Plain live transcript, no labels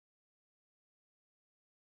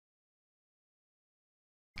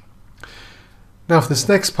Now for this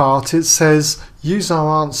next part, it says use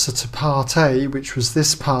our answer to part A, which was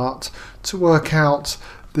this part, to work out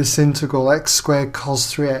this integral x squared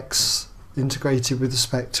cos 3x integrated with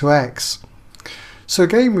respect to x. So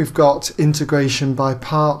again, we've got integration by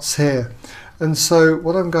parts here, and so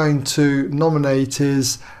what I'm going to nominate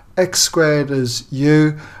is x squared as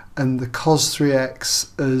u and the cos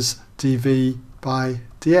 3x as dv by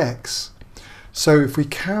dx. So if we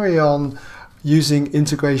carry on using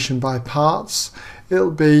integration by parts,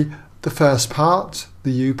 it'll be the first part,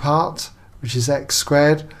 the u part, which is x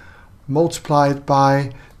squared, multiplied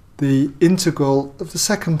by the integral of the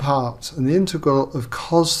second part, and the integral of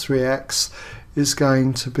cos 3x is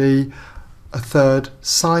going to be a third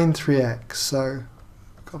sine 3x, so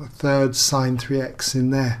I've got a third sine 3x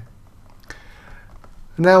in there.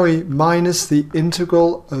 And now we minus the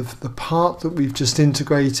integral of the part that we've just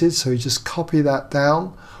integrated, so we just copy that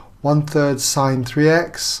down, 1/3 sine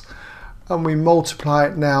 3x, and we multiply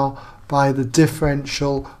it now by the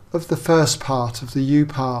differential of the first part, of the u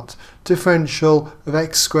part. Differential of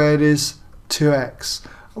x squared is 2x,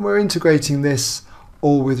 and we're integrating this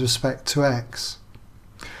all with respect to x.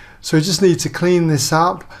 So we just need to clean this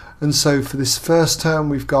up, and so for this first term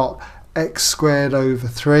we've got x squared over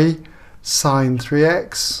 3 sine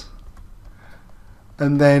 3x,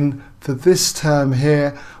 and then for this term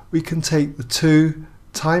here we can take the 2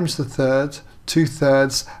 times the third,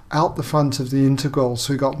 2/3, out the front of the integral,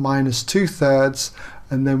 so we've got minus 2/3,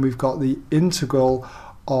 and then we've got the integral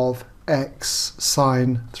of x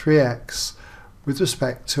sine 3x with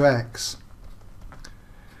respect to x.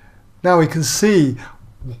 Now we can see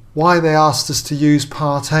why they asked us to use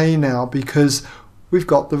part A now, because we've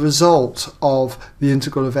got the result of the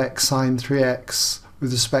integral of x sine 3x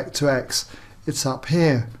with respect to x. It's up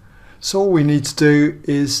here. So all we need to do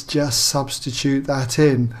is just substitute that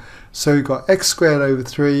in. So we've got x squared over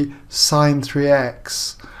 3 sine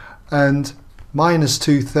 3x and minus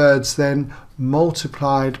 2/3 then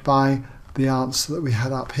multiplied by the answer that we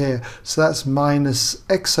had up here. So that's minus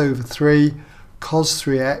x over 3 cos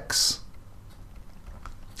 3x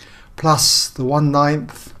plus the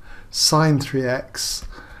 1/9 sine 3x,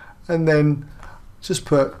 and then just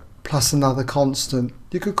put plus another constant.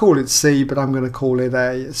 You could call it c, but I'm going to call it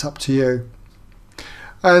a. It's up to you.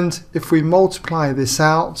 And if we multiply this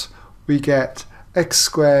out, we get x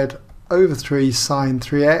squared over 3 sine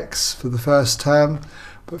 3x for the first term,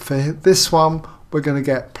 but for this one we're going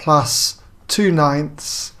to get plus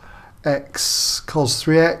 2/9 x cos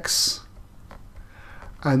 3x,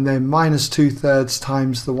 and then minus 2/3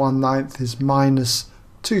 times the 1/9 is minus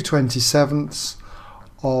 2/27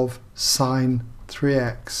 of sine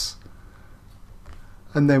 3x,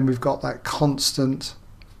 and then we've got that constant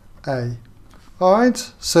a.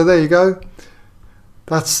 Alright, so there you go.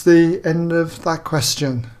 That's the end of that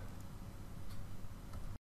question.